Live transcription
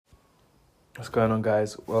What's going on,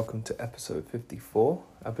 guys? Welcome to episode 54,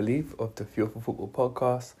 I believe, of the Fuel for Football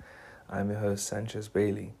podcast. I'm your host, Sanchez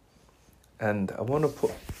Bailey. And I kind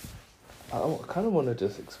of want to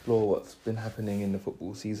just explore what's been happening in the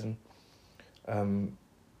football season.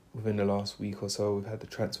 Within the last week or so, we've had the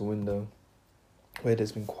transfer window where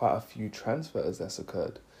there's been quite a few transfers that's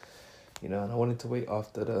occurred. And I wanted to wait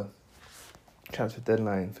after the transfer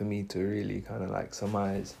deadline for me to really kind of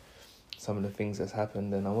surmise some of the things that's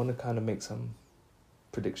happened, and I want to kind of make some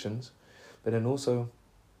predictions, but then also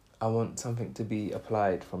I want something to be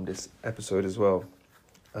applied from this episode as well.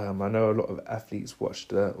 I know a lot of athletes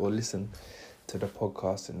watched or listened to the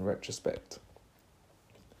podcast in retrospect,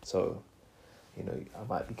 so I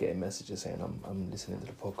might be getting messages saying I'm listening to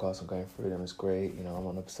the podcast, I'm going through them, it's great, I'm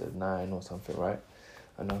on episode 9 or something, right?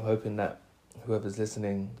 And I'm hoping that whoever's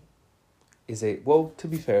listening to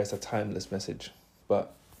be fair, it's a timeless message,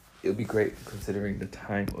 but it'll be great considering the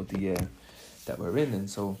time of the year that we're in. And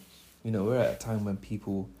so, we're at a time when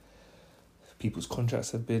people's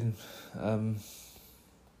contracts have been,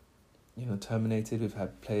 terminated. We've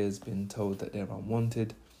had players being told that they're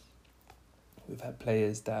unwanted. We've had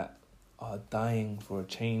players that are dying for a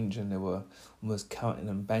change, and they were almost counting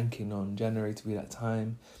and banking on January to be that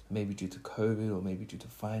time, maybe due to COVID or maybe due to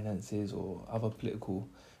finances or other political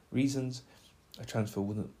reasons. A transfer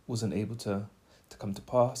wasn't able to come to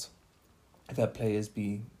pass. I've had players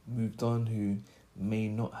be moved on who may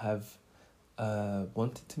not have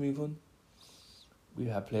wanted to move on. We've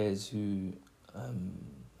had players who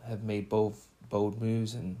have made bold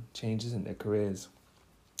moves and changes in their careers.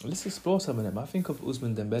 Let's explore some of them. I think of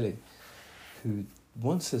Ousmane Dembele, who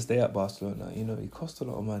wants to stay at Barcelona. He cost a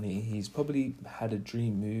lot of money. He's probably had a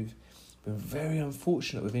dream move, been very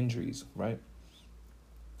unfortunate with injuries, right?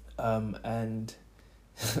 And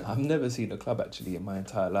I've never seen a club actually in my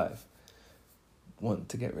entire life want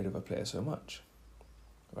to get rid of a player so much,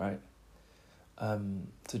 right?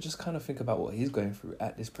 So just kind of think about what he's going through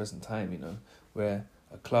at this present time, where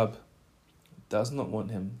a club does not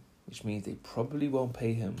want him, which means they probably won't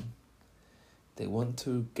pay him. They want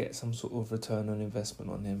to get some sort of return on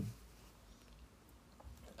investment on him.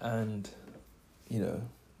 And,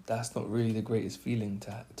 that's not really the greatest feeling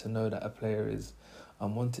to know that a player is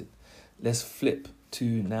unwanted. Let's flip to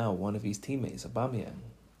now one of his teammates, Aubameyang,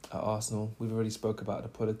 at Arsenal. We've already spoke about the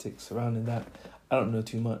politics surrounding that. I don't know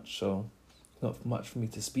too much, so not much for me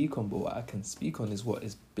to speak on, but what I can speak on is what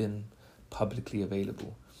has been publicly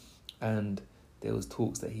available. And there was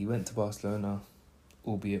talks that he went to Barcelona,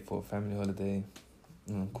 albeit for a family holiday.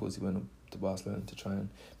 And of course, he went to Barcelona to try and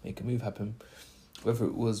make a move happen. Whether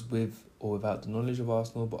it was with or without the knowledge of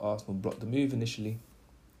Arsenal, but Arsenal blocked the move initially.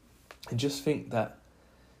 And just think that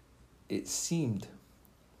it seemed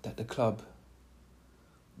that the club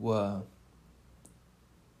were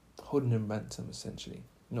holding him ransom, essentially,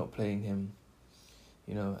 not playing him.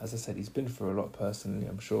 As I said, he's been through a lot personally,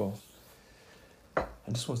 I'm sure,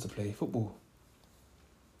 and just wants to play football.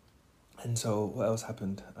 And so what else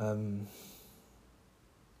happened? And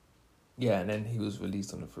then he was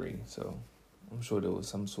released on a free, so I'm sure there was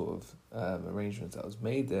some sort of arrangement that was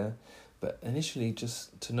made there. But initially,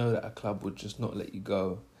 just to know that a club would just not let you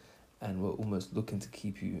go and were almost looking to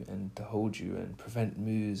keep you and to hold you and prevent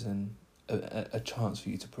moves and a chance for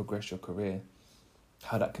you to progress your career,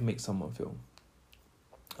 how that can make someone feel.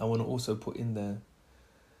 I want to also put in there,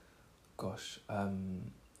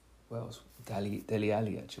 Dele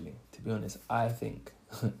Alli, actually. To be honest, I think,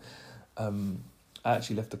 I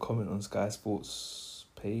actually left a comment on Sky Sports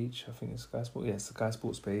page, I think it's Sky Sports, yes, the Sky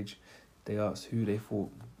Sports page. They asked who they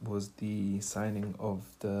thought was the signing of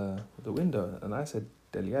the window, and I said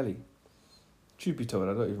Dele Alli. Truth be told,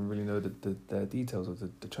 I don't even really know the details of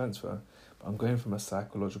the transfer, but I'm going from a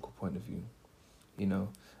psychological point of view.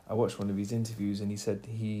 I watched one of his interviews and he said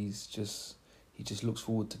he just looks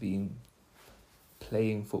forward to being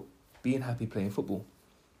happy playing football.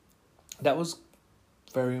 That was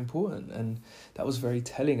very important, and that was very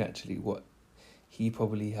telling, actually, what he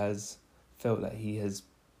probably has felt like it has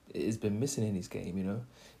been missing in his game.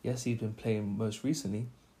 Yes, he's been playing most recently,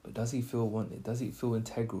 but does he feel wanted? Does he feel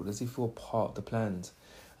integral? Does he feel part of the plans?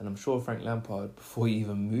 And I'm sure Frank Lampard, before he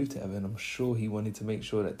even moved to Everton, I'm sure he wanted to make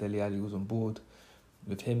sure that Dele Alli was on board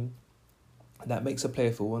with him. And that makes a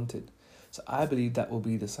player feel wanted. So I believe that will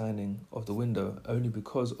be the signing of the window, only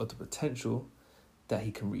because of the potential that he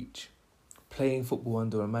can reach. Playing football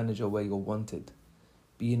under a manager where you're wanted,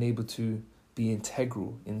 being able to be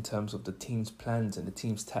integral in terms of the team's plans and the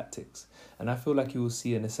team's tactics. And I feel like you will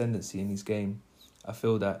see an ascendancy in his game. I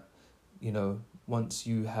feel that, once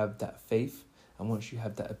you have that faith and once you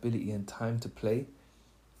have that ability and time to play,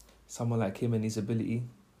 someone like him and his ability,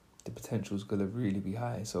 the potential is going to really be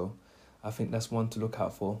high. So I think that's one to look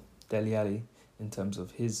out for, Dele Alli, in terms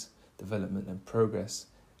of his development and progress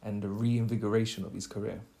and the reinvigoration of his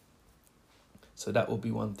career. So that will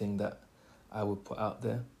be one thing that I would put out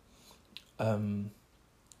there. Who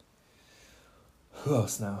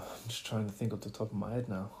else now? I'm just trying to think off the top of my head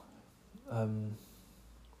now.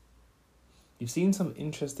 You've seen some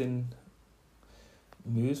interesting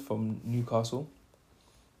moves from Newcastle.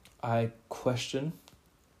 I question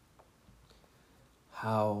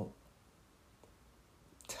how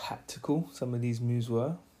tactical some of these moves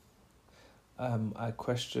were. I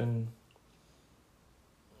question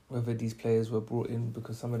whether these players were brought in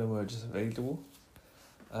because some of them were just available.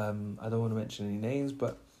 I don't want to mention any names,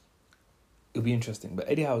 but it'll be interesting. But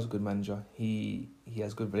Eddie Howe's a good manager. He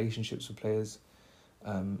has good relationships with players.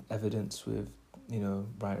 Evidence with,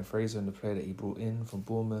 Brian Fraser and the player that he brought in from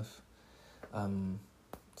Bournemouth.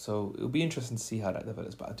 So it'll be interesting to see how that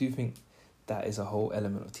develops. But I do think that is a whole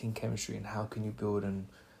element of team chemistry and how can you build and,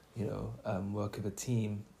 work with a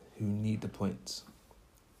team who need the points.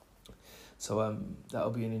 So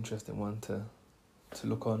that'll be an interesting one to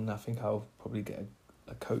look on. I think I'll probably get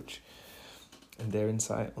a coach and their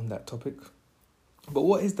insight on that topic. But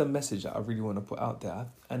what is the message that I really want to put out there?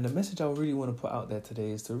 And the message I really want to put out there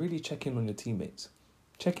today is to really check in on your teammates.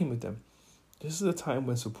 Check in with them. This is a time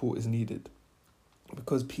when support is needed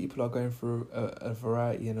because people are going through a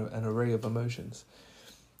variety and an array of emotions.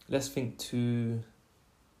 Let's think to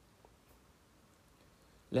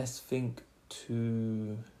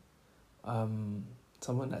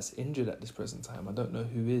someone that's injured at this present time. I don't know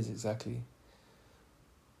who is exactly.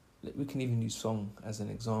 We can even use Song as an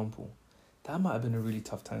example. That might have been a really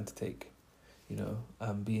tough time to take,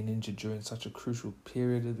 being injured during such a crucial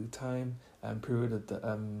period of the time, period of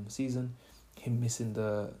the season. Him missing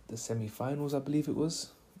the semi-finals, I believe it was,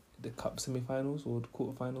 the cup semi-finals or the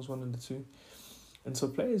quarter-finals, one of the two. And so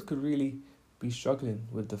players could really be struggling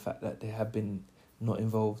with the fact that they have been not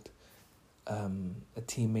involved. A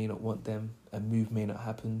team may not want them, a move may not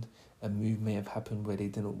happen, a move may have happened where they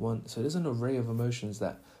didn't want. So there's an array of emotions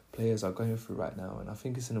that players are going through right now, and I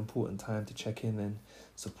think it's an important time to check in and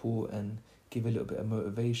support and give a little bit of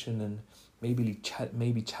motivation and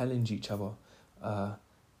maybe challenge each other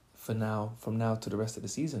from now to the rest of the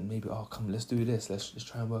season. Maybe, let's do this, let's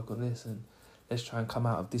try and work on this, and let's try and come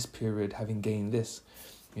out of this period having gained this,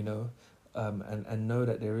 and know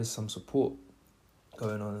that there is some support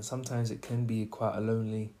going on. And sometimes it can be quite a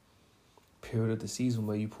lonely period of the season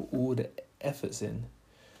where you put all the efforts in,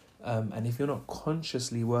 and if you're not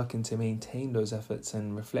consciously working to maintain those efforts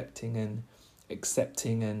and reflecting and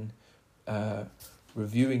accepting and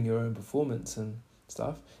reviewing your own performance and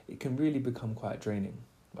stuff, it can really become quite draining,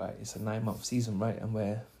 right? It's a 9-month season, right? And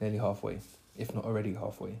we're nearly halfway, if not already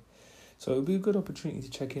halfway. So it'll be a good opportunity to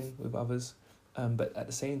check in with others, but at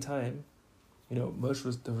the same time,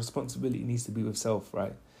 the responsibility needs to be with self,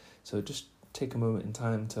 right? So just take a moment in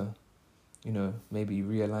time to, maybe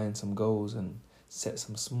realign some goals and set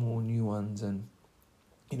some small new ones, and,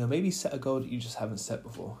 maybe set a goal that you just haven't set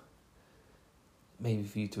before. Maybe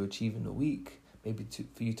for you to achieve in a week,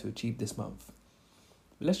 for you to achieve this month.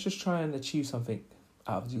 But let's just try and achieve something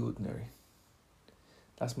out of the ordinary.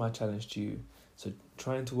 That's my challenge to you. So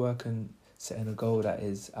trying to work and setting a goal that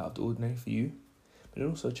is out of the ordinary for you, but then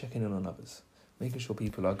also checking in on others, making sure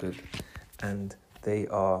people are good and they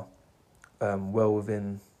are well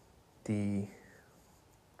within the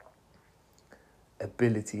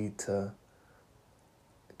ability to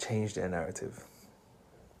change their narrative.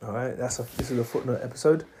 All right, this is a footnote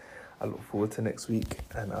episode. I look forward to next week,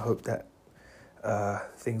 and I hope that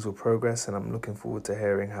things will progress, and I'm looking forward to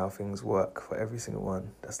hearing how things work for every single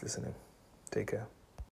one that's listening. Take care.